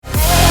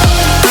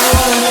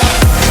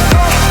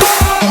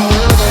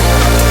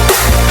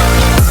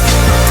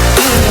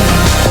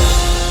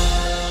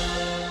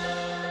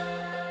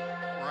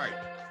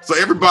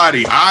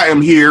everybody. I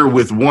am here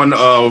with one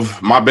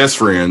of my best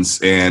friends,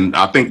 and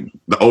I think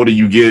the older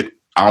you get,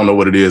 I don't know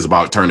what it is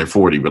about turning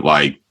 40, but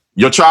like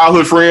your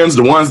childhood friends,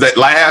 the ones that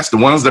last, the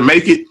ones that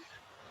make it,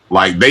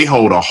 like they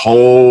hold a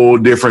whole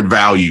different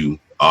value.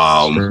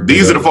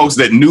 These are the folks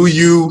that knew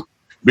you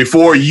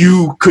before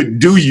you could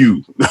do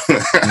you.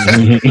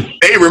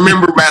 They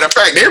remember, matter of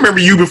fact, they remember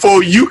you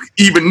before you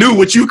even knew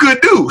what you could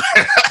do.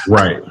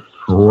 Right.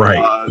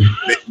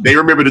 They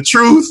remember the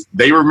truth.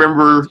 They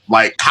remember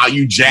like how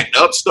you jacked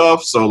up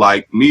stuff. So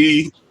like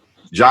me,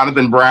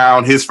 Jonathan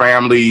Brown, his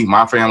family,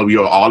 my family, we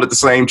were all at the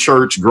same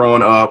church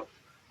growing up,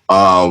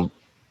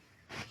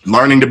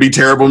 learning to be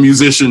terrible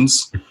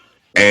musicians.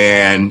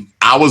 And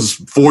I was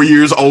 4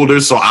 years older,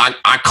 so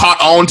I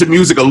caught on to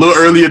music a little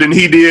earlier than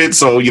he did.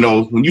 So, you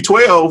know, when you're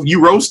 12,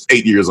 you roast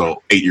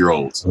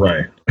 8-year-olds.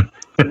 Right.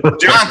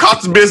 John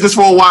caught the business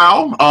for a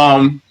while.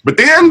 But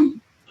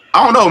then,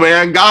 I don't know,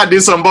 man, God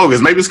did something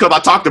bogus. Maybe it's because I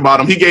talked about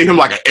him. He gave him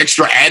like an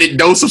extra added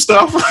dose of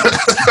stuff.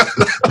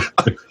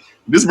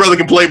 This brother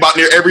can play about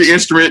near every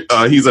instrument.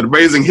 He's an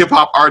amazing hip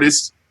hop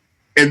artist.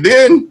 And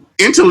then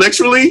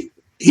intellectually,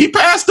 he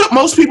passed up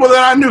most people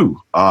that I knew.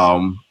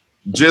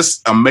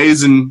 Just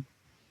amazing,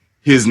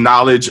 his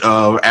knowledge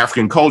of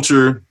African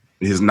culture,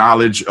 his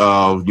knowledge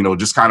of, you know,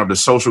 just kind of the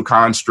social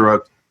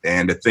construct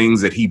and the things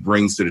that he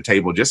brings to the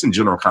table, just in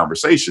general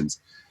conversations.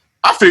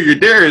 I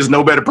figured there is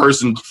no better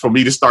person for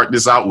me to start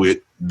this out with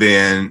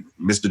than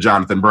Mr.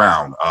 Jonathan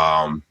Brown.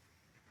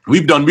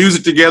 We've done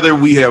music together.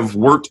 We have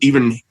worked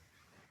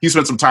he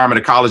spent some time at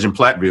a college in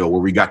Platteville where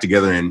we got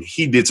together, and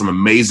he did some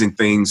amazing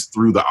things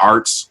through the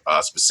arts,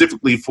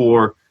 specifically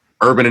for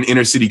urban and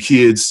inner city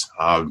kids,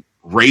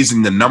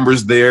 raising the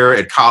numbers there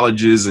at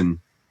colleges, and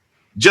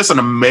just an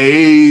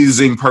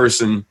amazing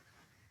person.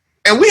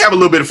 And we have a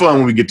little bit of fun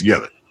when we get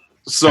together.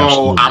 So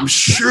absolutely. I'm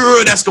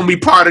sure that's going to be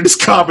part of this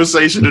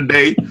conversation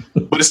today.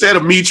 But instead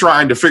of me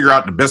trying to figure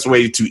out the best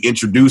way to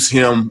introduce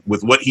him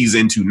with what he's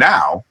into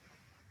now,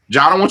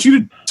 John, I want you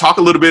to talk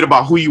a little bit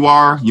about who you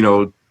are, you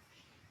know,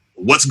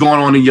 what's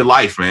going on in your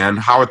life, man.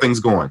 How are things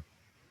going?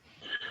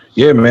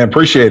 Yeah, man,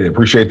 appreciate it.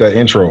 Appreciate that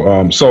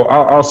intro. So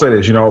I'll say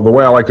this, you know, the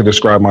way I like to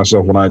describe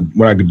myself when I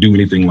could do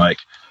anything like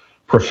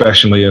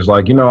professionally is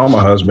like, you know, I'm a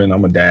husband,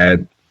 I'm a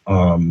dad.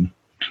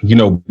 You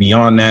know,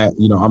 beyond that,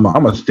 you know,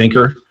 I'm a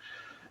thinker.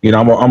 You know,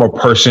 I'm a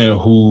person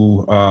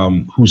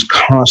who's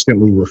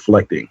constantly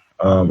reflecting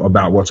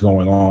about what's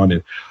going on.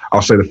 And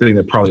I'll say the thing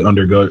that probably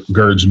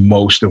undergirds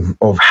most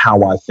of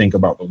how I think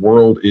about the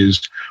world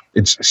is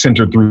it's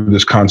centered through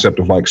this concept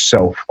of like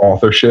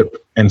self-authorship.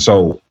 And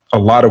so a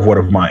lot of what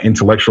of my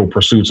intellectual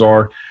pursuits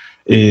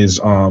is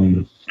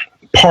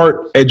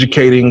part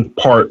educating,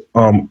 part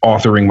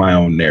authoring my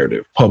own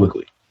narrative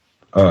publicly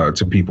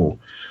to people.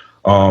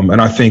 And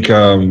I think,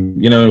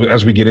 you know,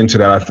 as we get into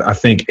that, I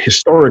think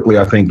historically,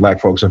 I think Black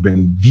folks have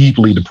been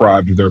deeply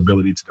deprived of their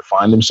ability to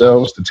define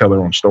themselves, to tell their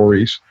own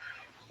stories,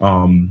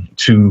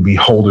 to be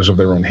holders of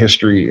their own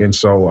history. And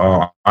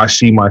so I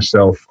see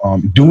myself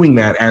doing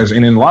that and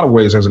in a lot of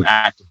ways as an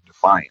act of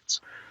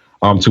defiance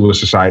to a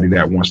society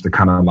that wants to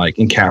kind of like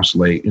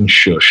encapsulate and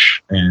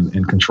shush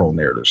and control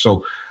narratives.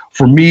 So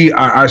for me,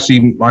 I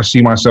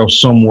see myself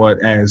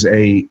somewhat as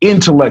a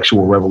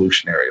intellectual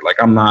revolutionary. Like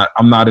I'm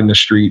not in the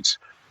streets.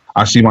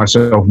 I see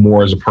myself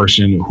more as a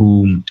person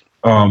who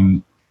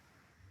I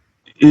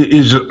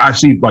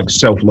see like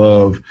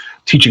self-love,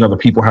 teaching other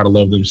people how to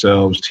love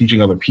themselves,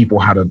 teaching other people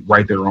how to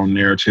write their own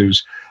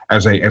narratives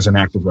as an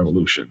act of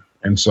revolution.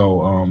 And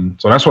so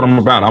that's what I'm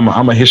about.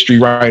 I'm a history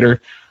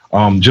writer,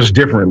 just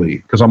differently,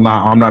 because I'm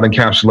not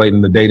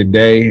encapsulating the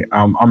day-to-day.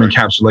 I'm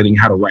encapsulating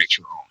how to write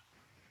your own.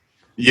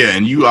 Yeah,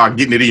 and you are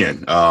getting it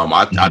in.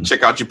 I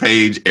check out your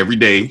page every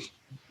day.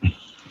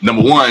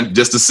 Number one,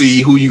 just to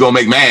see who you gonna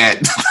make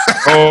mad.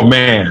 Oh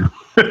man.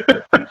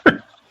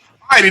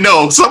 I already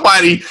know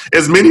somebody,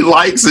 as many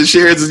likes and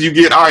shares as you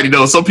get, I already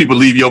know some people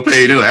leave your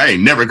page. They're like, I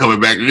ain't never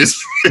coming back to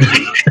this.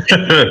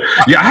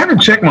 Yeah, I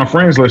haven't checked my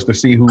friends list to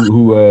see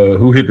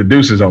who hit the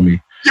deuces on me.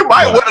 You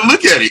might want to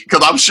look at it,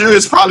 because I'm sure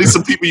it's probably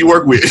some people you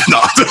work with. No.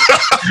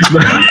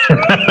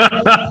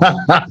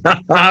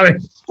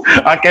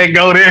 I can't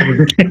go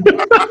there.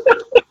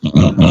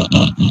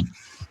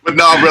 But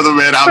no, brother,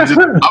 man, I'm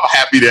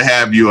happy to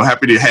have you. I'm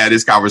happy to have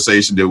this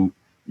conversation. That,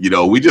 you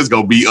know, we just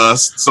gonna be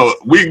us. So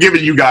we're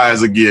giving you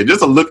guys again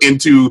just a look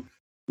into.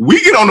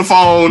 We get on the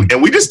phone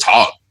and we just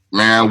talk,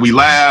 man. We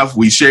laugh,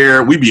 we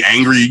share, we be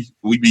angry,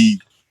 we be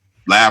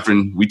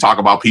laughing. We talk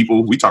about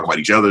people, we talk about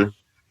each other.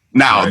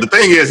 Now, right. The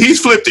thing is,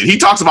 he's flipped it. He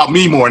talks about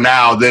me more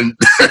now than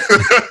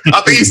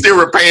I think he's still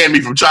repaying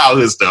me from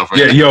childhood stuff.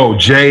 Right? Yeah, yo,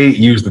 Jay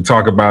used to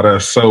talk about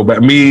us so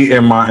bad. Me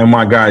and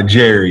my guy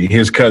Jerry,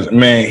 his cousin,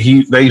 man,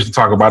 they used to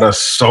talk about us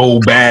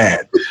so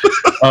bad.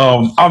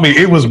 I mean,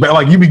 it was bad.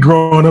 Like you be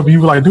growing up, and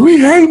you be like, "Do he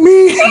hate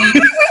me?"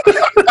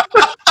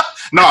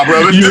 Nah,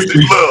 bro, it's just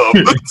love.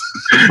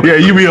 Yeah,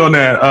 you be on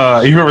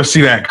that. You ever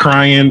see that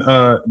crying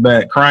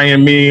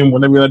meme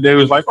when they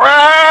was like,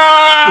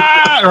 "Rah!"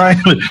 Right?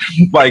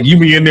 Like you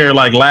be in there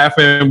like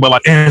laughing, but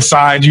like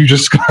inside you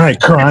just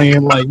like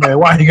crying, like, man,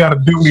 why you gotta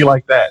do me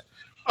like that?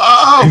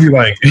 Oh, He'd be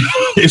like,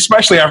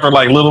 especially after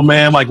like Little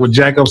Man, like would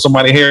jack up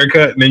somebody's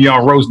haircut and then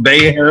y'all roast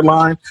their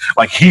hairline.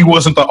 Like he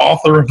wasn't the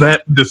author of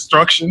that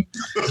destruction.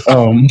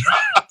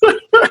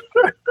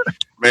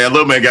 Man,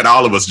 Little Man got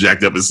all of us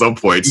jacked up at some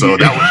point. So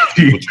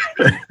that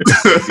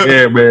was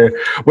yeah, man.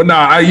 But no,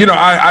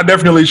 I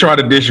definitely try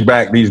to dish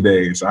back these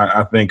days.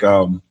 I think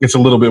it's a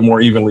little bit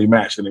more evenly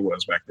matched than it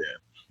was back then.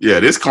 Yeah,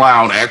 this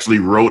clown actually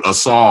wrote a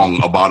song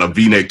about a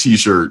V-neck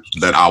T-shirt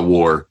that I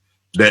wore.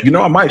 That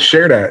I might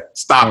share that.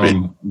 Stop it!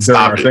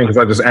 Because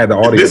I just add the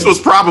audio. This was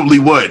probably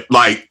what,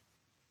 like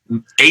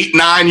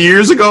 8-9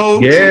 years ago.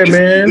 Yeah,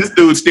 man. This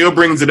dude still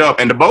brings it up.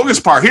 And the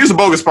bogus part. Here's the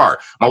bogus part.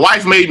 My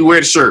wife made me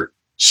wear the shirt.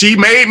 She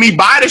made me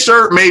buy the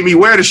shirt. Made me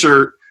wear the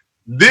shirt.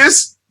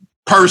 This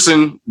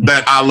person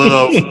that I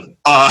love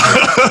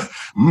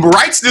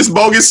writes this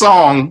bogus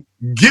song,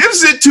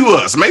 gives it to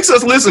us, makes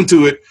us listen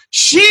to it.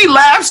 She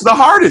laughs the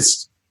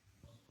hardest.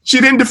 She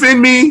didn't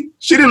defend me.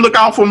 She didn't look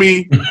out for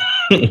me.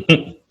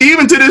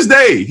 Even to this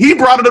day, he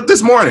brought it up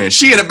this morning.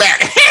 She in the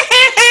back.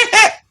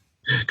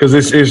 Because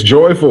it's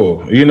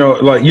joyful.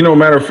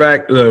 Matter of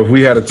fact, if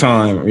we had a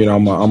time,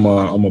 I'm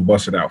gonna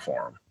bust it out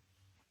for him.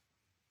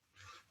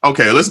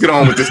 Okay, let's get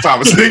on with this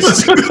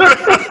conversation.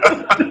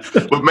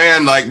 But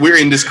man, like we're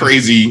in this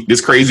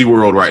crazy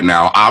world right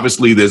now.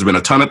 Obviously, there's been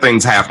a ton of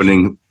things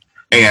happening.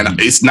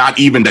 And it's not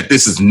even that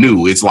this is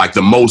new. It's like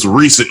the most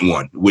recent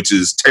one, which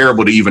is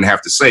terrible to even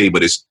have to say,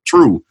 but it's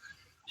true.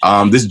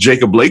 This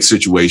Jacob Blake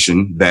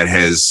situation that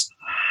has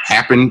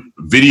happened.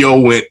 Video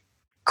went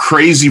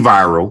crazy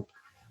viral.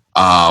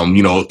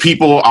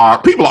 People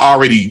are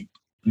already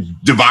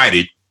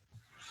divided.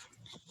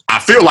 I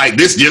feel like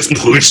this just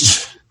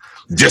pushed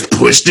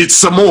it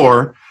some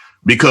more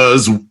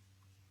because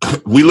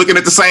we looking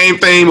at the same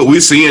thing, but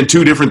we're seeing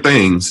two different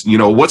things.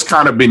 What's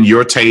kind of been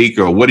your take,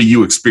 or what are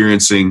you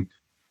experiencing?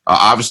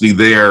 Obviously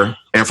there,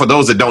 and for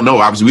those that don't know,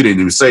 obviously we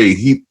didn't even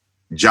say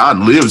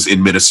John lives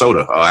in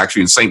Minnesota,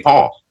 actually in St.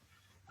 Paul,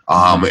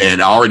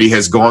 and already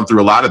has gone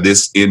through a lot of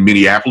this in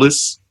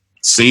Minneapolis,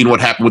 seen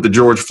what happened with the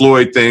George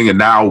Floyd thing, and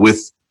now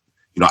with,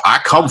 I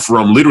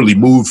literally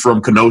moved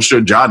from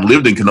Kenosha. John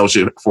lived in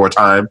Kenosha for a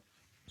time,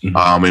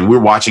 and we're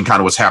watching kind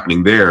of what's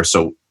happening there.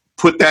 So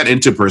put that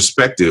into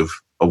perspective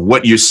of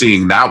what you're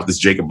seeing now with this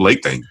Jacob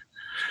Blake thing.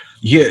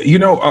 Yeah,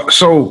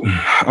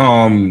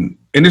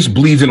 and this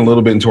bleeds in a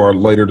little bit into our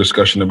later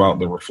discussion about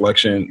the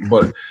reflection,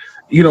 but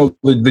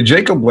the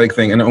Jacob Blake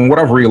thing, and what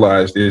I've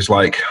realized is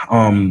like,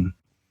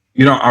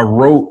 I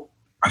wrote,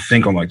 I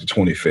think on like the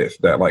 25th,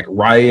 that like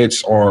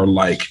riots are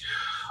like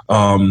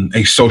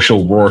a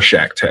social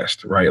Rorschach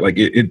test, right? Like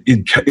it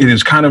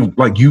is kind of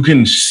like you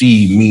can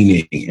see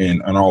meaning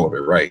in all of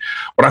it, right?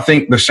 But I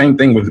think the same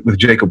thing with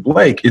Jacob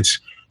Blake.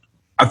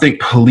 I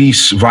think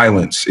police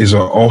violence is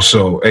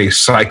also a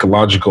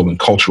psychological and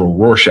cultural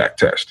Rorschach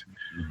test.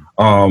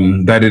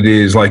 That it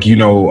is like,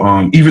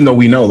 even though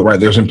we know, right,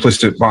 there's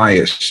implicit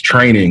bias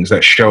trainings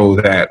that show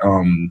that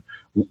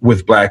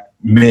with Black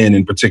men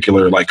in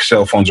particular, like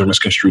cell phones are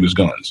misconstrued as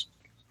guns.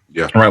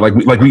 Yeah. Right.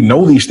 Like we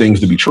know these things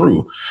to be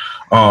true.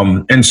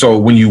 And so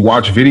when you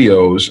watch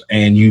videos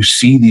and you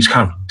see these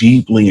kind of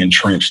deeply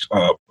entrenched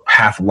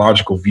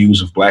pathological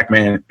views of Black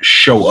men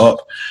show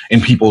up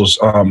in people's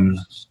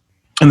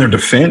in their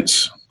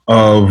defense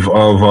of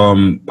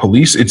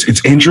police,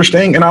 it's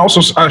interesting. And I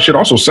should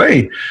also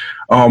say,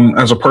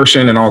 as a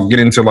person, and I'll get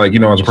into like,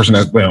 as a person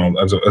that,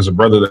 as a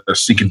brother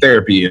that's seeking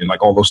therapy and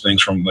like all those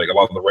things from like a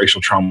lot of the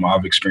racial trauma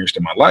I've experienced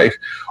in my life,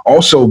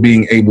 also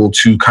being able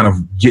to kind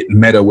of get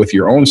meta with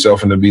your own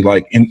self and to be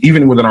like, and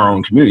even within our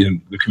own community,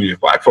 and the community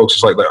of Black folks,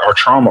 it's like our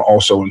trauma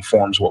also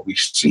informs what we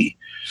see.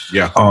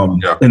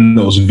 In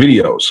those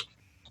videos.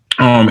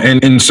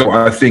 And so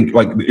I think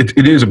like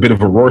it is a bit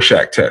of a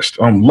Rorschach test.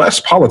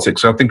 Less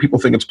politics. I think people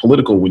think it's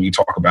political when you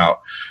talk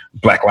about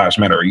Black Lives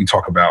Matter, or you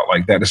talk about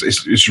like that.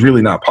 It's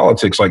really not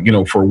politics. Like,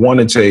 for one,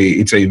 it's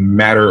a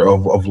matter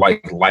of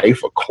like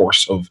life, a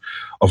course of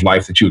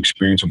life that you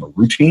experience on the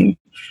routine.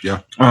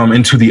 Yeah.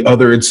 And to the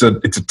other, it's a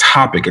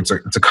topic. It's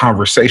a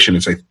conversation.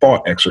 It's a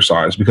thought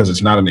exercise because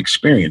it's not an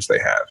experience they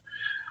have.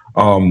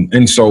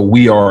 And so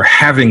we are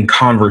having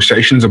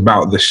conversations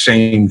about the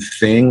same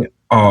thing,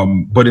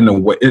 but in a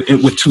way,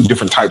 with two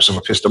different types of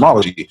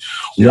epistemology.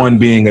 Yeah. One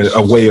being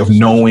a way of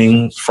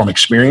knowing from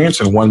experience,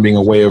 and one being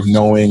a way of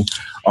knowing,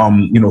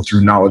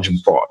 through knowledge and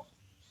thought.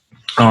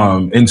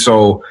 And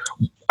so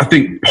I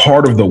think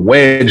part of the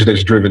wedge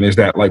that's driven is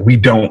that like we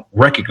don't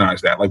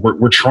recognize that. Like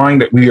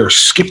we are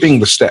skipping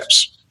the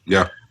steps.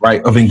 Yeah.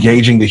 Right. Of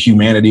engaging the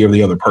humanity of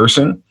the other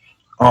person.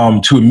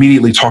 To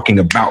immediately talking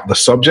about the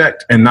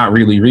subject and not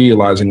really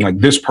realizing like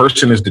this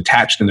person is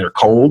detached and they're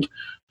cold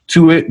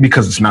to it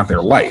because it's not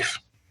their life.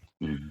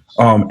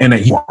 And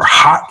that you are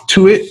hot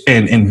to it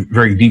and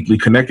very deeply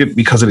connected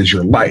because it is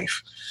your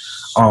life.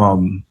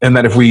 And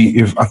that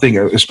if I think,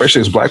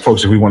 especially as Black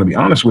folks, if we want to be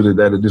honest with it,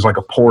 that it is like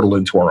a portal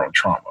into our own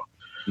trauma.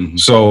 Mm-hmm.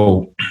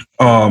 So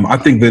I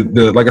think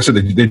that like I said,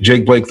 the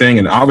Jake Blake thing,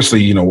 and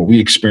obviously, what we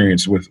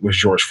experienced with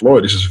George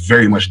Floyd, this is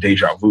very much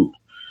deja vu.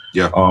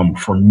 Yeah.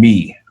 For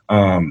me.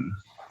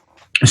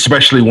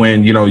 especially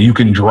when, you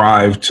can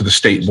drive to the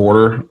state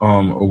border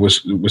of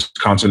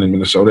Wisconsin and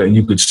Minnesota, and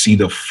you could see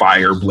the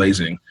fire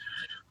blazing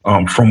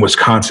from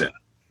Wisconsin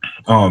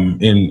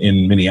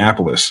in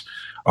Minneapolis.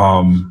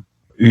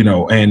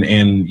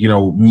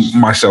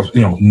 Myself,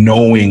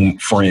 knowing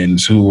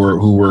friends who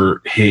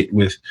were hit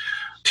with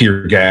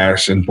tear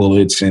gas and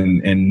bullets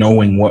and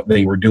knowing what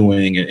they were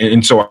doing.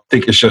 And so I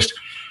think it's just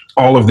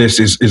all of this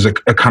is a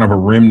kind of a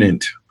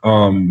remnant.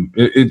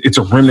 It's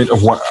a remnant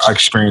of what I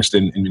experienced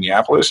in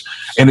Minneapolis,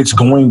 and it's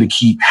going to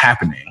keep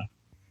happening.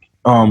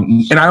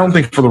 And I don't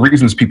think for the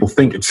reasons people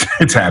think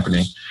it's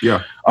happening.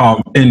 Yeah.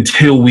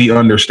 Until we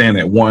understand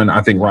that, one,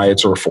 I think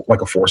riots are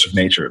like a force of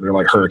nature. They're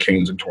like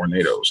hurricanes and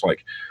tornadoes.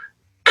 Like,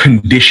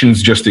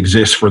 conditions just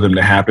exist for them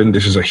to happen.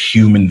 This is a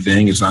human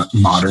thing. It's not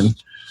modern.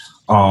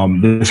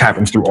 This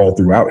happens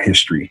throughout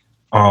history.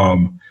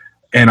 And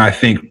I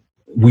think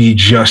we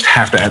just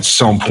have to, at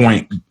some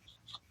point,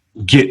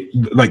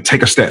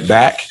 take a step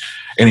back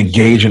and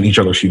engage in each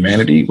other's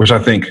humanity, which I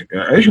think,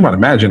 as you might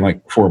imagine,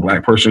 like, for a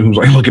Black person who's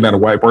like looking at a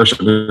white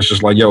person, it's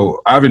just like, yo,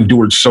 I've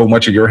endured so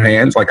much at your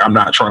hands. Like, I'm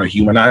not trying to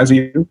humanize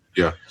you.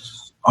 Yeah.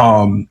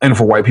 And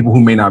for white people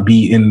who may not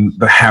be in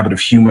the habit of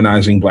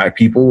humanizing Black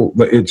people,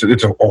 it's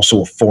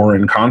also a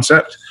foreign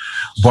concept.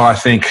 But I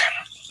think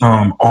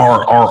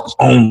our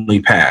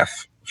only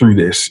path through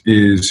this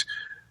is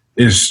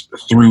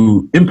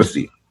through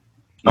empathy,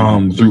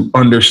 through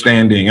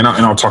understanding, and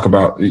I'll talk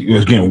about,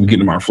 again, when we get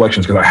into my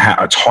reflections, because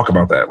I talk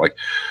about that, like,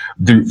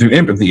 through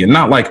empathy, and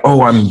not like,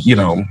 oh, I'm,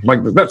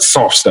 like, that's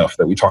soft stuff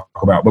that we talk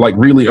about, but like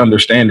really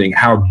understanding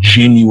how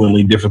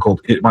genuinely difficult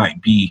it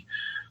might be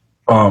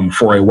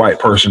for a white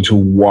person to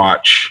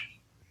watch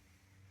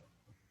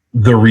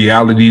the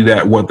reality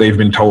that what they've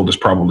been told is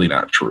probably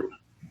not true.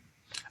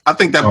 I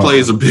think that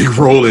plays a big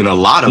role in a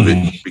lot of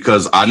it,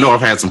 because I know I've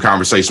had some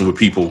conversations with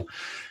people,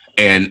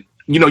 and,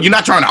 you're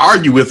not trying to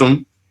argue with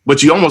them,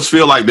 but you almost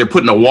feel like they're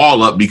putting a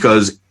wall up,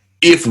 because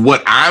if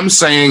what I'm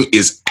saying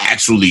is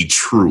actually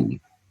true,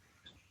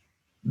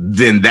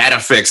 then that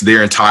affects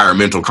their entire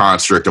mental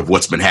construct of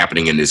what's been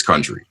happening in this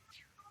country.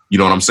 You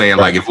know what I'm saying?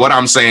 Right. Like, if what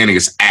I'm saying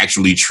is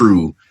actually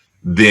true,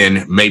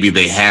 then maybe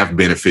they have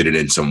benefited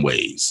in some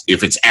ways.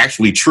 If it's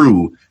actually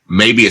true,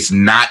 maybe it's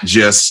not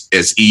just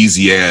as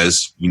easy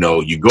as,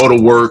 you go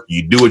to work,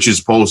 you do what you're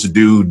supposed to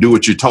do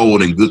what you're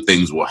told, and good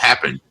things will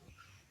happen.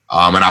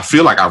 And I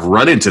feel like I've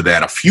run into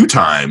that a few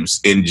times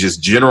in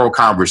just general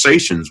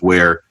conversations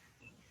where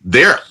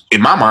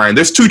in my mind,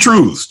 there's two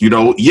truths.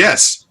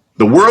 Yes,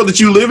 the world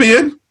that you live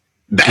in,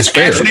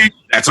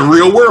 that's a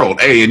real world.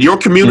 Hey, in your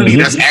community,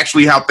 that's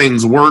actually how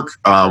things work.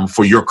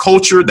 For your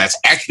culture, that's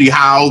actually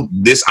how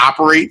this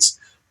operates.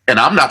 And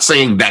I'm not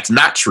saying that's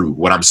not true.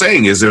 What I'm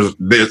saying is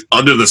there's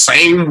under the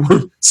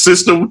same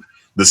system,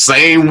 the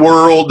same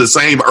world, the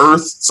same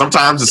earth,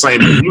 sometimes the same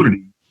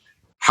community,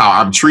 how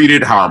I'm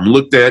treated, how I'm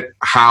looked at,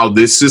 how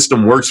this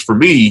system works for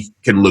me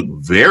can look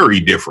very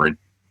different.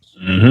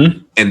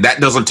 And that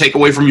doesn't take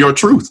away from your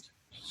truth.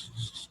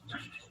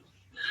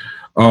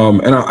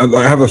 And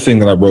I have a thing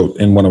that I wrote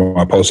in one of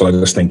my posts. I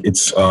just think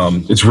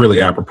it's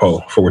really apropos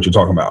for what you're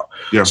talking about.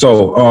 Yeah.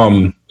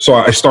 So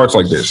it starts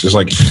like this. It's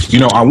like,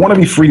 I want to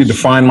be free to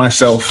define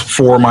myself,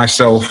 for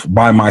myself,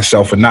 by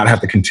myself, and not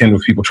have to contend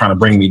with people trying to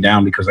bring me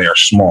down because they are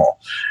small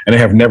and they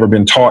have never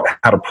been taught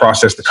how to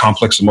process the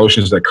complex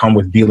emotions that come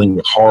with dealing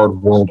with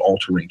hard,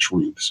 world-altering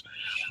truths.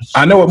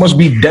 I know it must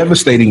be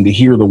devastating to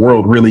hear the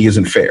world really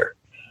isn't fair,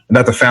 and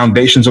that the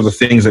foundations of the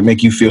things that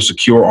make you feel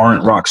secure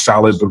aren't rock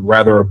solid, but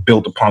rather are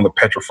built upon the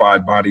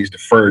petrified bodies,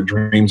 deferred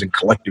dreams, and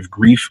collective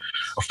grief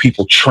of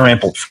people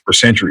trampled for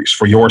centuries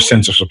for your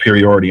sense of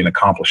superiority and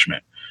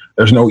accomplishment.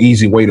 There's no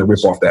easy way to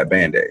rip off that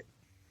Band-Aid,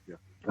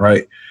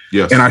 right?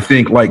 Yes. And I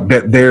think like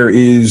that there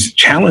is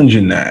challenge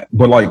in that,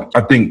 but like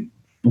I think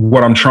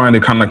what I'm trying to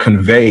kind of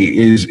convey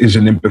is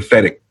an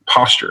empathetic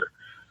posture.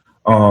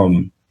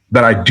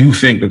 That I do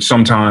think that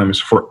sometimes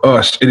for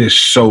us it is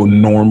so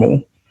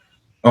normal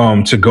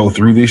to go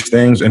through these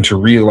things and to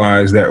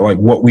realize that like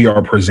what we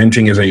are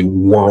presenting is a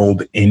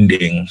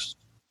world-ending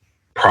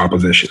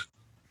proposition.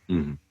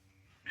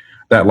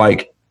 That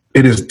like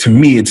it is, to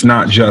me, it's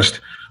not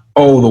just,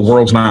 oh, the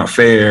world's not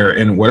fair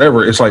and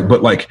whatever. It's like,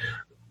 but like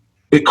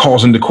it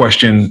calls into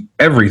question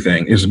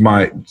everything.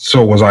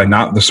 So was I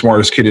not the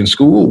smartest kid in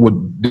school?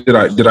 Did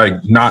I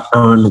not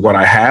earn what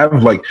I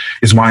have? Like,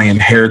 is my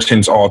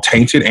inheritance all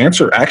tainted?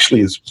 Answer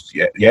actually is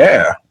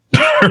yeah.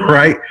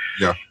 Right.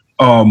 Yeah.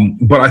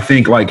 But I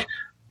think like,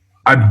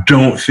 I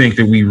don't think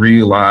that we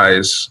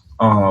realize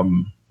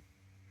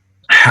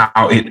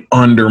how it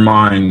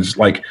undermines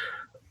like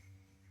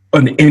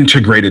an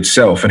integrated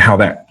self and how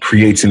that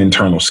creates an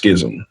internal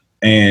schism.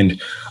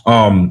 And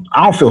I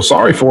don't feel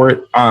sorry for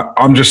it.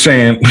 I'm just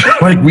saying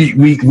like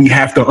we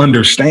have to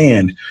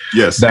understand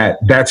that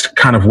that's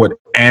kind of what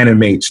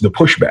animates the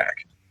pushback.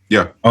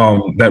 Yeah.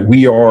 That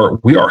we are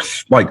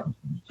like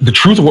the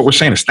truth of what we're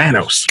saying is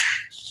Thanos.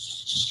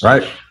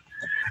 Right.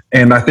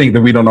 And I think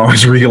that we don't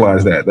always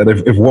realize that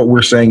if what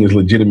we're saying is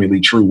legitimately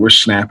true, we're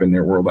snapping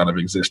their world out of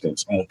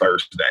existence on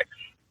Thursday.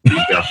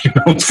 Yeah. You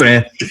know what I'm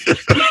saying?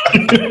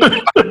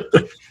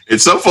 And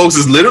some folks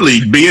is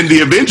literally being the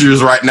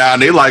Avengers right now.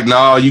 And they're like,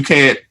 no, you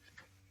can't.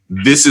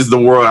 This is the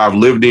world I've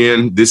lived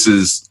in.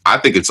 I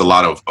think it's a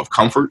lot of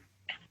comfort.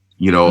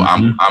 You know,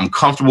 I'm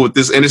comfortable with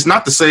this. And it's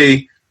not to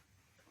say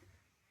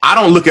I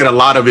don't look at a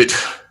lot of it.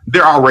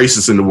 There are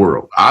racists in the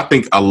world. I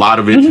think a lot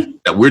of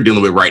it that we're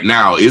dealing with right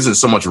now isn't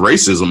so much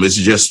racism. It's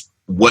just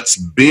what's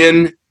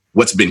been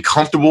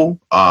comfortable.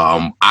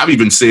 I've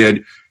even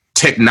said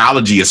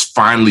technology has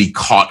finally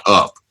caught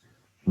up.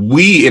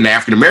 We in the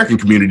African American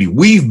community,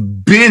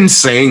 we've been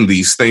saying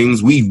these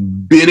things. We've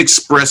been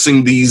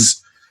expressing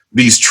these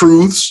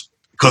truths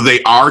because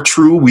they are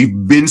true.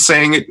 We've been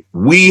saying it.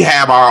 We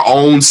have our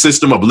own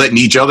system of letting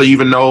each other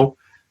even know.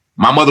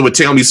 My mother would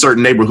tell me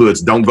certain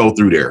neighborhoods, don't go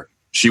through there.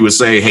 She would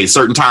say, hey,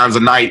 certain times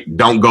of night,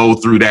 don't go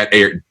through that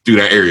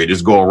area.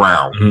 Just go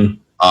around.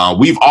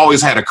 We've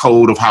always had a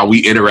code of how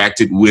we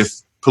interacted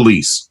with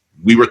police.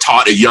 We were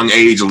taught at a young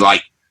age,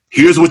 like,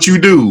 here's what you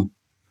do.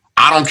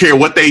 I don't care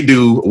what they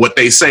do, what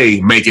they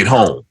say, make it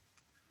home.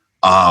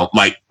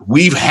 Like,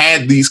 we've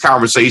had these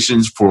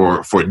conversations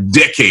for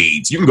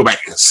decades. You can go back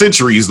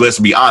centuries, let's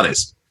be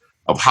honest,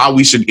 of how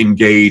we should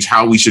engage,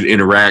 how we should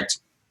interact.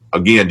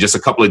 Again, just a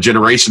couple of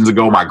generations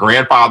ago, my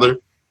grandfather,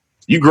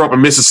 you grew up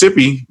in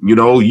Mississippi, you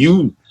know,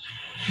 you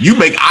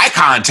make eye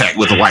contact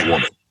with a white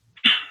woman.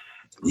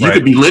 You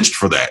could be lynched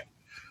for that.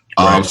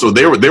 So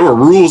there were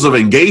rules of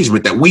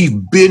engagement that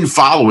we've been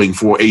following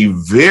for a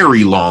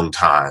very long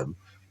time.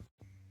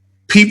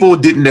 People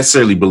didn't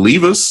necessarily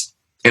believe us.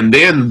 And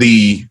then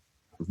the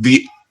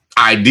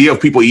idea of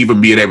people even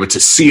being able to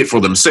see it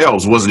for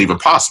themselves wasn't even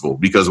possible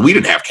because we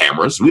didn't have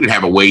cameras. We didn't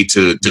have a way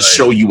to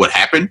show you what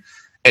happened.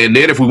 And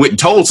then if we went and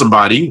told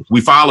somebody, we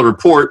file a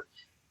report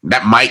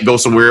that might go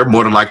somewhere,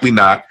 more than likely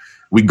not.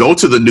 We go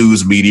to the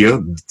news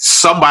media.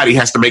 Somebody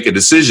has to make a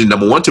decision,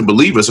 number one, to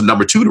believe us, and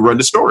number two, to run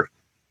the story.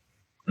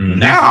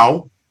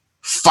 Now,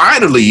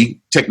 finally,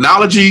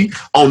 technology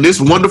on this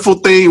wonderful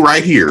thing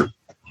right here,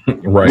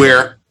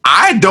 where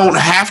I don't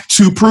have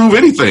to prove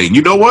anything.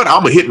 You know what?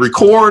 I'm going to hit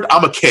record.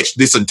 I'm going to catch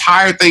this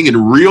entire thing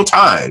in real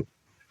time.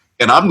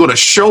 And I'm going to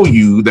show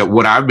you that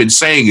what I've been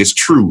saying is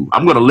true.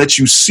 I'm going to let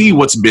you see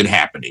what's been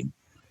happening.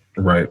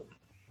 Right.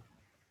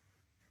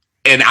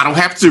 And I don't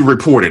have to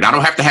report it. I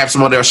don't have to have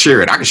someone else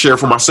share it. I can share it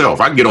for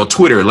myself. I can get on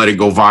Twitter and let it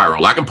go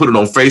viral. I can put it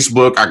on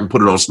Facebook. I can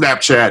put it on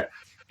Snapchat.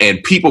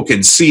 And people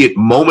can see it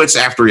moments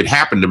after it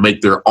happened to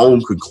make their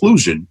own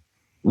conclusion.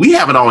 We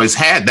haven't always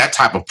had that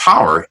type of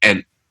power.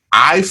 And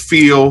I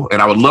feel,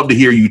 and I would love to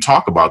hear you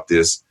talk about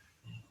this,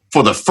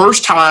 for the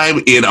first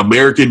time in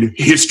American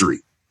history,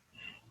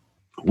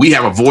 we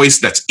have a voice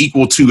that's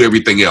equal to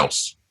everything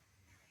else.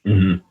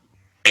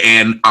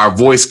 And our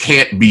voice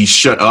can't be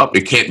shut up.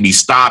 It can't be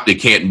stopped. It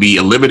can't be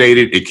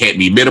eliminated. It can't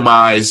be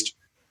minimized.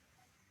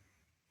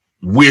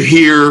 We're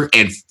here,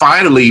 and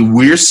finally,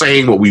 we're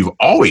saying what we've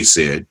always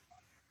said,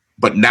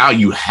 but now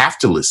you have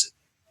to listen.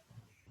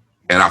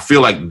 And I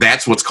feel like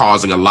that's what's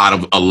causing a lot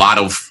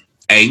of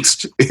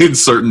angst in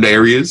certain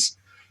areas.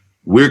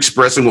 We're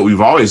expressing what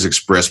we've always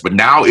expressed, but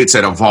now it's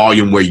at a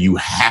volume where you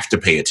have to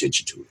pay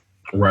attention to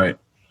it. Right.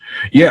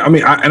 Yeah. I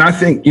mean, I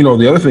think, you know,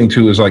 the other thing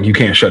too is like, you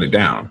can't shut it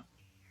down.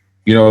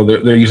 You know,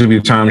 there used to be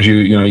times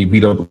you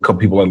beat up a couple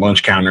people at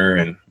lunch counter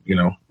and, you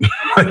know,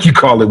 like you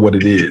call it what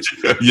it is.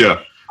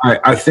 Yeah.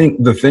 I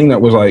think the thing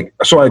that was like,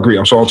 so I agree.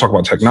 So I'll talk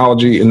about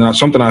technology, and that's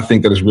something I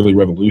think that is really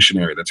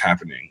revolutionary that's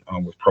happening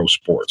with pro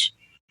sports.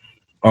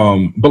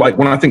 But like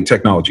when I think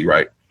technology,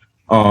 right,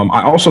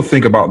 I also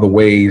think about the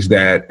ways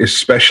that,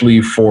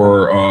 especially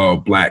for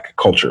Black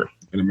culture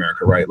in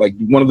America, right? Like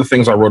one of the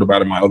things I wrote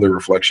about in my other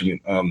reflection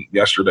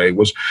yesterday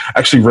was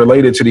actually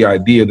related to the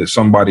idea that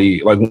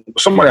somebody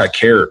I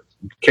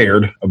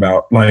cared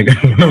about, like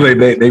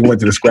they went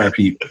to the scrap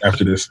heap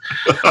after this,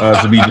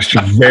 to be just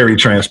very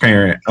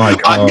transparent.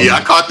 Like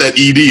I caught that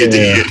ED at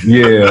the end.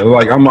 Yeah,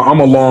 like I'm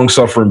a long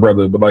suffering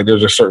brother, but like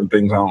there's just certain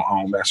things I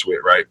don't mess with,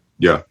 right?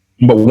 Yeah.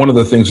 But one of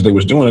the things that they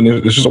was doing,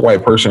 and this is a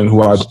white person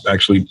who I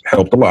actually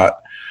helped a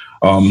lot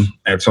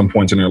at some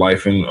points in their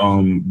life,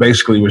 and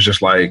basically was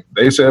just like,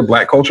 they said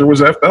Black culture was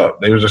effed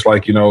up. They was just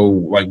like, you know,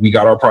 like we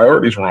got our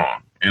priorities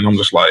wrong, and I'm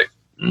just like,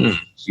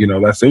 you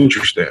know, that's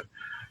interesting.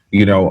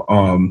 You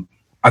know,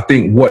 I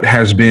think what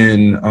has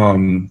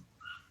been,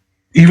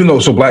 even though,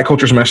 so Black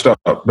culture's messed up,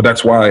 but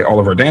that's why all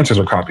of our dances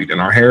are copied and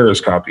our hair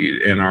is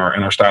copied and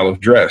our style of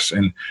dress,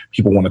 and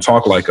people want to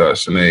talk like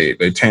us, and they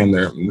tan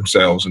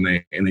themselves and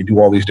they do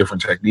all these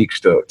different techniques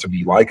to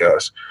be like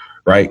us,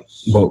 right?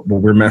 But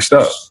we're messed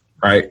up,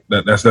 right?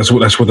 That's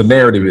what the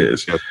narrative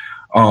is.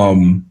 But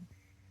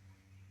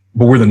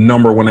we're the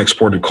number one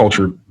exported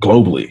culture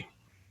globally,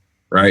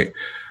 right?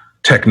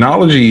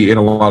 Technology in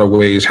a lot of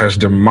ways has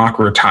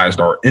democratized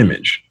our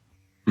image.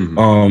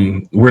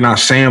 We're not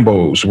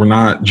Sambos. We're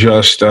not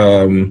just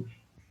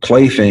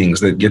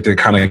playthings that get to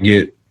kind of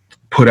get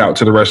put out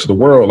to the rest of the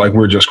world. Like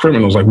we're just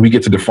criminals. Like we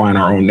get to define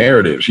our own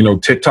narratives. You know,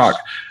 TikTok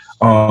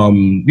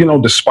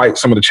Despite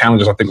some of the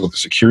challenges, I think with the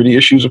security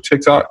issues of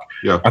TikTok,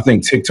 Yeah. I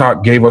think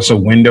TikTok gave us a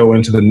window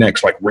into the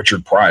next like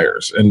Richard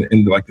Pryors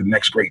and like the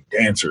next great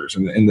dancers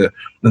and the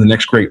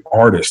next great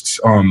artists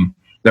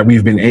that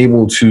we've been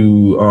able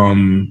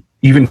to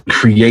even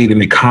create an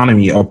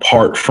economy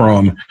apart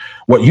from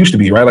what used to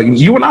be, right? Like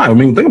you and I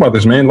mean, think about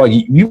this, man. Like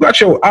you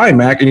got your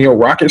iMac and your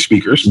Rocket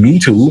speakers, me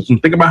too.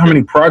 And think about how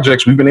many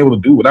projects we've been able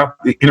to do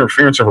without the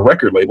interference of a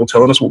record label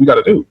telling us what we got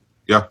to do.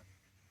 Yeah.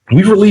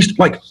 We've released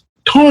like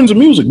tons of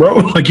music, bro.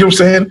 Like, you know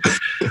what I'm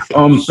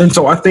saying? And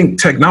so I think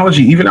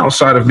technology, even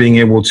outside of being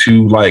able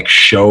to like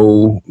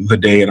show the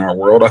day in our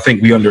world, I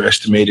think we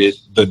underestimated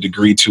the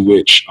degree to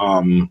which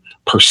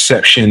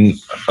perception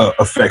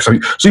affects. So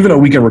even though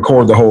we can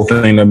record the whole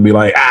thing and be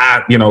like,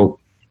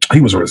 he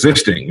was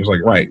resisting. It was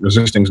like, right,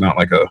 resisting is not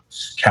like a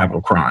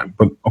capital crime,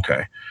 but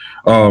okay.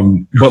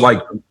 But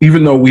like,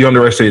 even though we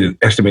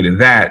underestimated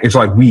that, it's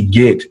like we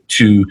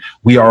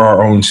are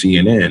our own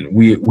CNN.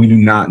 We do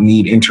not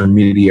need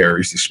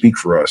intermediaries to speak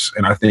for us.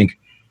 And I think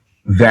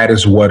that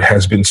is what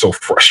has been so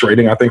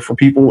frustrating, I think, for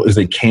people is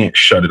they can't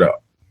shut it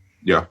up.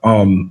 Yeah.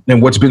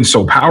 And what's been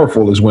so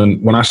powerful is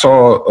when I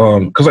saw,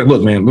 cause like,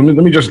 look, man, let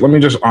me just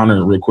honor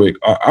it real quick.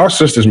 Our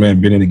sisters, man,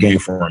 been in the game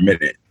for a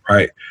minute,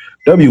 right?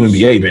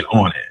 WNBA been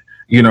on it.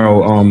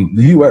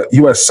 The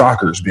U.S.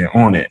 soccer's been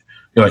on it.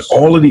 Like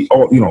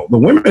the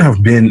women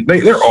have been,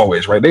 they're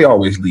always right. They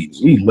always lead.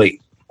 We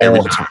late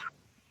all the time.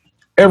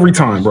 Every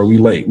time, bro, we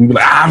late. We be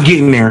like, I'm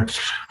getting there,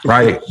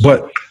 right?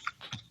 But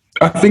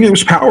I think it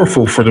was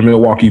powerful for the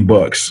Milwaukee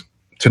Bucks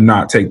to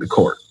not take the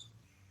court,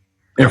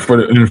 and for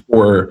the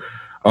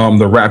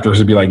Raptors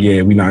to be like,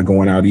 yeah, we're not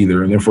going out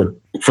either, and then for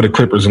the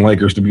Clippers and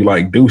Lakers to be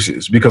like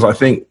deuces, because I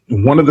think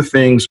one of the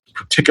things,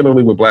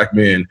 particularly with black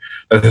men,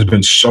 that has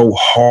been so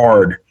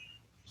hard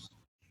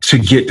to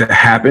get to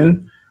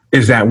happen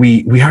is that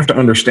we have to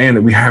understand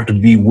that we have to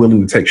be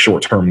willing to take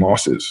short-term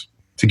losses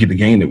to get the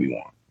game that we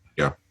want.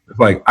 Yeah.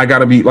 Like, I got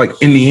to be like,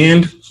 in the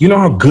end, you know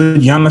how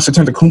good Giannis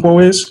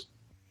Antetokounmpo is?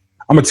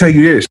 I'm going to tell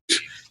you this.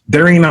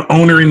 There ain't an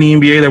owner in the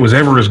NBA that was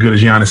ever as good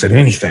as Giannis at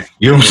anything.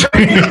 You know what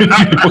I'm saying? You know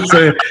what I'm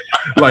saying?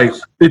 Like,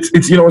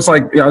 it's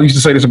like, I used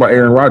to say this about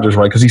Aaron Rodgers,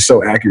 right? Because he's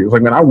so accurate. It's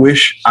like, man, I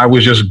wish I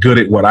was just good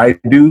at what I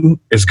do,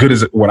 as good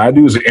as what I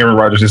do as Aaron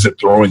Rodgers is at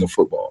throwing a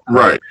football.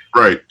 Right.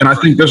 And I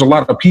think there's a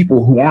lot of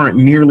people who aren't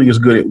nearly as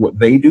good at what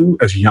they do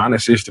as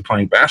Giannis is to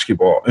playing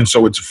basketball. And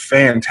so it's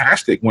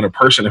fantastic when a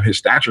person of his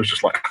stature is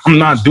just like, I'm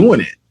not doing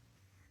it.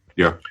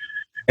 Yeah.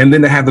 And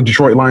then to have the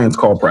Detroit Lions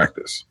call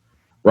practice.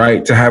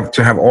 Right, to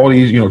have all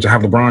these, to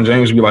have LeBron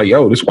James be like,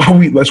 yo, that's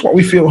why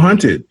we feel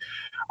hunted.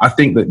 I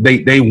think that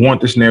they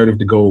want this narrative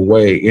to go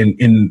away,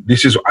 and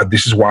this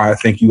is why I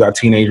think you got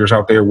teenagers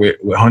out there with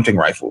hunting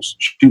rifles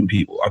shooting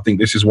people. I think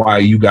this is why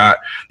you got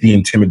the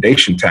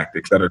intimidation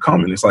tactics that are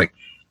coming. It's like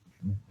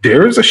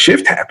there is a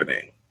shift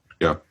happening.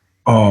 Yeah.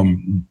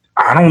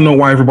 I don't know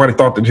why everybody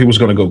thought that it was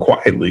going to go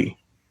quietly.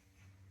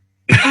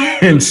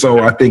 And so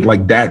I think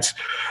like that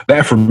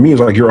for me is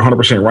like, you're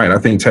 100% right. I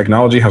think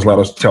technology has allowed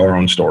us to tell our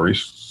own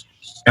stories.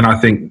 And I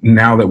think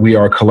now that we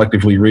are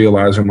collectively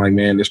realizing like,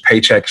 man, this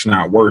paycheck's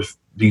not worth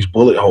these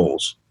bullet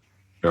holes.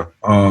 Yeah.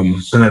 And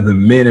that the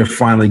men have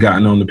finally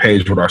gotten on the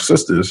page with our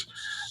sisters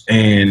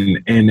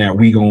and that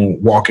we gonna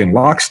walk in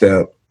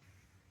lockstep.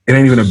 It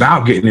ain't even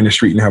about getting in the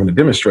street and having to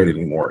demonstrate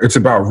anymore. It's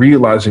about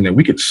realizing that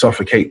we could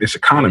suffocate this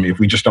economy if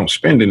we just don't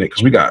spend in it,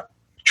 because we got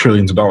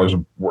trillions of dollars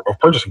of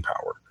purchasing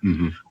power.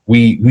 Mm-hmm.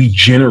 We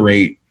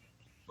generate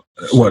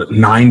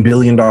 $9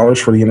 billion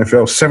for the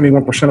NFL.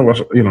 71% of us,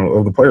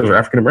 of the players are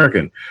African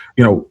American.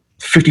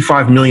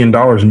 $55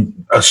 million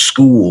a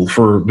school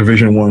for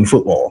Division I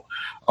football.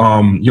 The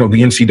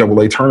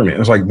NCAA tournament.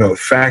 It's like the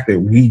fact that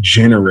we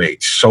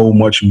generate so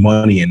much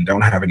money and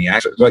don't have any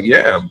access. Like,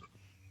 yeah,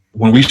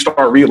 when we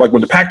start like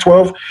when the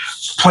Pac-12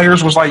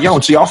 players was like, yo,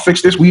 see, I'll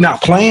fix this. We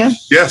not playing.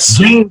 Yes.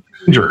 Game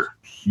changer.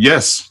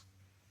 Yes.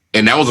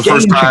 And that was the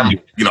first time,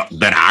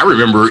 that I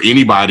remember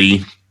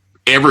anybody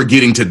ever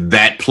getting to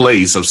that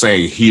place of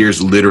saying,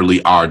 here's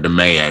literally our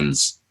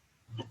demands,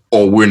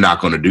 or we're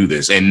not going to do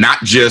this. And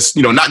not just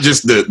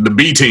the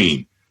B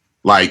team,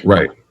 like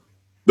right.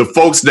 The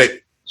folks that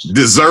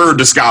deserve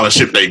the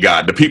scholarship they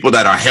got, the people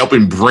that are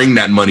helping bring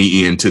that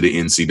money into the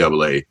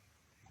NCAA,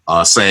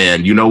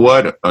 saying, you know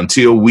what,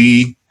 until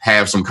we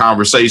have some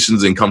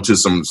conversations and come to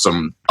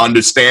some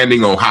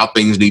understanding on how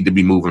things need to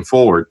be moving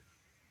forward,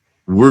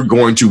 we're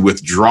going to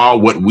withdraw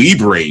what we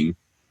bring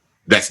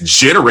that's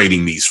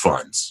generating these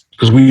funds.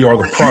 Because we are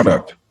the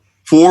product.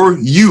 For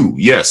you,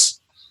 yes.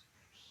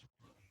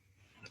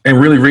 And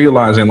really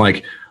realizing,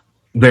 like,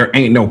 there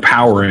ain't no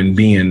power in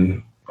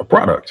being a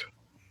product.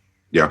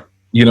 Yeah.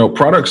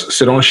 Products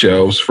sit on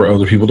shelves for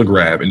other people to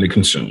grab and to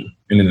consume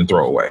and then to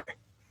throw away.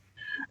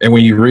 And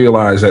when you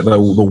realize that the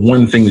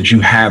one thing that you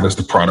have as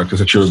the product is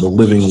that you're the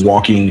living,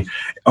 walking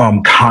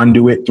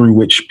conduit through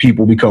which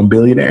people become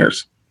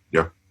billionaires.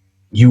 Yeah.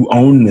 You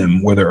own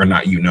them whether or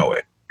not you know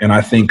it. And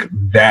I think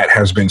that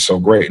has been so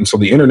great. And so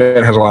the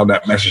internet has allowed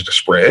that message to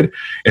spread.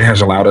 It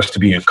has allowed us to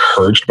be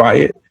encouraged by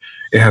it.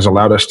 It has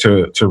allowed us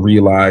to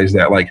realize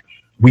that, like,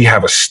 we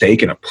have a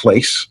stake and a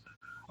place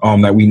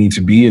that we need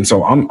to be. And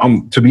so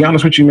I'm to be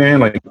honest with you, man,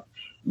 like,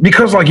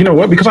 because like, you know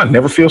what, because I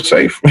never feel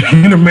safe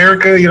in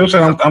America, you know what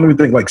I'm saying? I don't even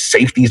think like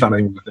safety is not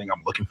even the thing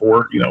I'm looking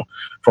for, you know,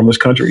 from this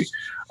country.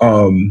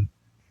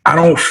 I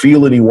don't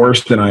feel any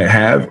worse than I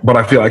have, but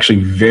I feel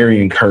actually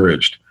very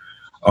encouraged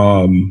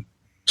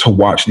to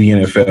watch the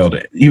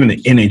NFL, even the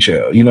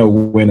NHL. You know,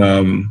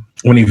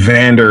 when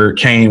Evander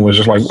Kane was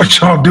just like, "What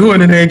y'all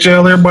doing in the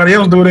NHL? Everybody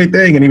else doing their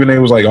thing," and even they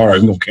was like, "All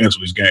right, we're gonna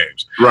cancel these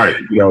games." Right.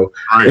 You know,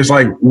 right. It's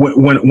like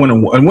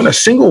when a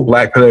single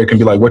black player can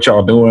be like, "What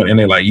y'all doing?" and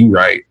they're like, "You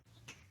right."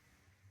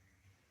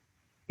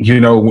 You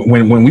know,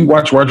 when we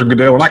watch Roger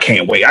Goodell, and I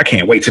can't wait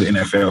to the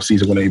NFL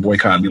season when they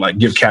boycott and be like,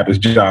 give Cap his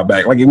job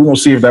back. Like, we're going to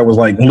see if that was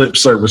like lip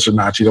service or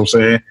not, you know what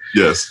I'm saying?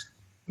 Yes.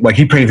 Like,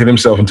 he painted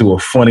himself into a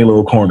funny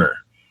little corner.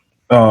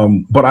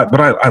 But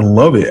I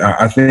love it.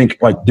 I think,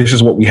 like, this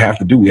is what we have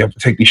to do. We have to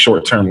take these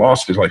short-term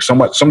losses. Like, some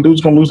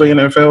dude's going to lose their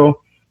NFL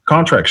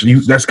contracts.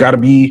 You got to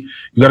be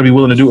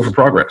willing to do it for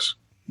progress.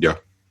 Yeah.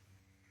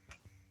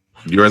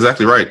 You're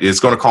exactly right. It's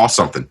going to cost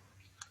something.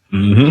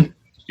 Mm-hmm.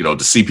 You know,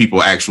 to see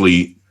people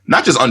actually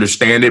not just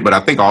understand it, but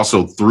I think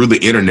also through the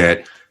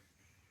internet,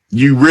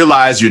 you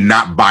realize you're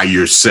not by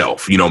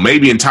yourself. You know,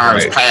 maybe in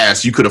times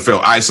past, you could have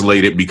felt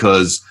isolated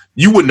because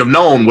you wouldn't have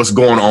known what's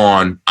going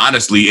on,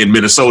 honestly, in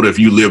Minnesota if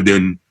you lived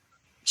in,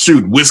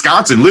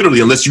 Wisconsin,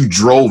 literally, unless you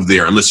drove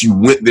there, unless you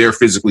went there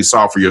physically,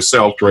 saw for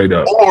yourself, straight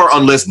up, or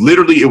unless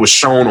literally it was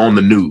shown on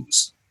the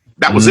news.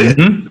 That was it.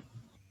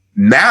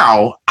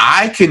 Now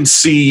I can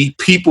see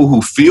people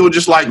who feel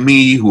just like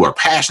me, who are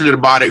passionate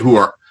about it, who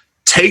are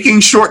taking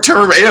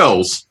short-term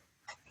L's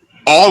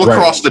all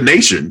across the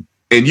nation,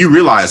 and you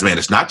realize, man,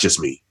 it's not just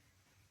me.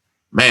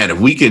 Man, if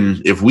we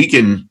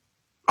can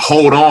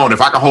hold on,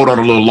 if I can hold on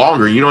a little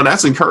longer, you know,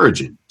 that's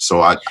encouraging.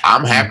 So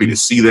I'm happy to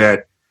see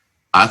that.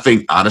 I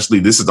think, honestly,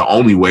 this is the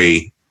only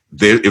way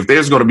if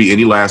there's going to be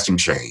any lasting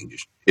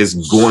change, it's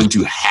going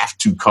to have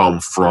to come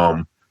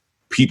from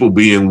people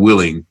being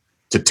willing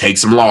to take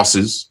some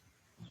losses.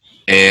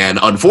 And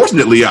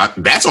unfortunately,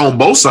 that's on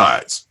both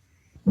sides.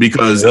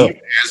 Because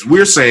as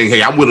we're saying,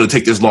 hey, I'm willing to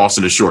take this loss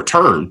in the short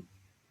term,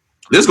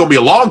 there's going to be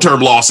a long-term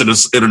loss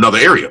in another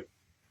area.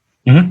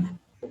 Mm-hmm.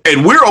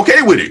 And we're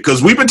okay with it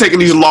because we've been taking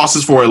these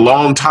losses for a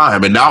long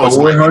time. And now it's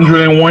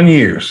 101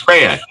 years.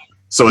 Man.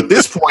 So at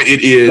this point,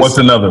 it is. What's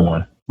another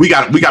one? We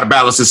got to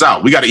balance this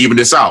out. We got to even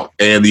this out.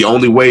 And the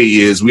only way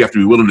is we have to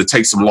be willing to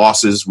take some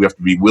losses. We have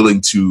to be willing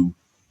to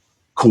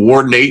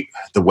coordinate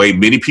the way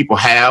many people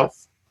have.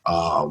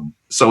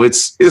 So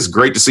it's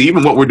great to see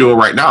even what we're doing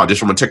right now, just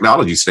from a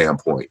technology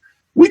standpoint.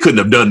 We couldn't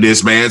have done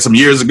this, man, some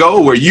years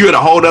ago where you're in a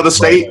whole other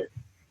state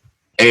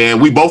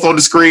and we both on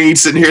the screen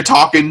sitting here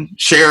talking,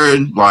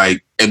 sharing,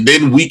 like, and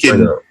then we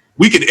can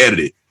edit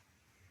it.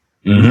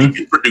 Mm-hmm. We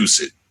can produce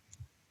it.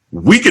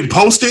 We can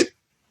post it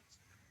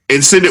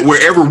and send it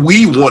wherever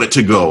we want it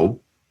to go.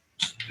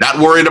 Not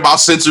worrying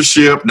about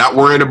censorship, not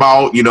worrying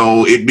about, you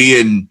know, it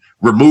being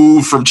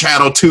removed from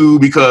channel 2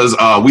 because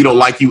we don't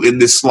like you in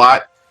this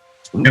slot.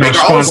 And our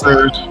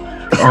sponsors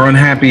are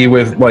unhappy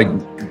with like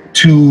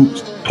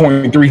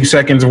 2.3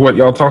 seconds of what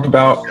y'all talked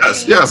about.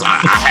 Yes. I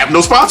have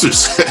no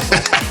sponsors.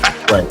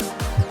 Right.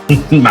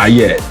 Not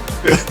yet.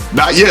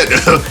 Not yet.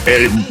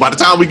 And by the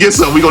time we get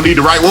some, we're going to need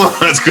the right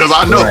ones because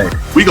I know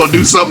we're going to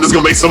do something that's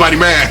going to make somebody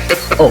mad.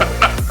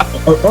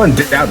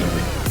 Undoubtedly.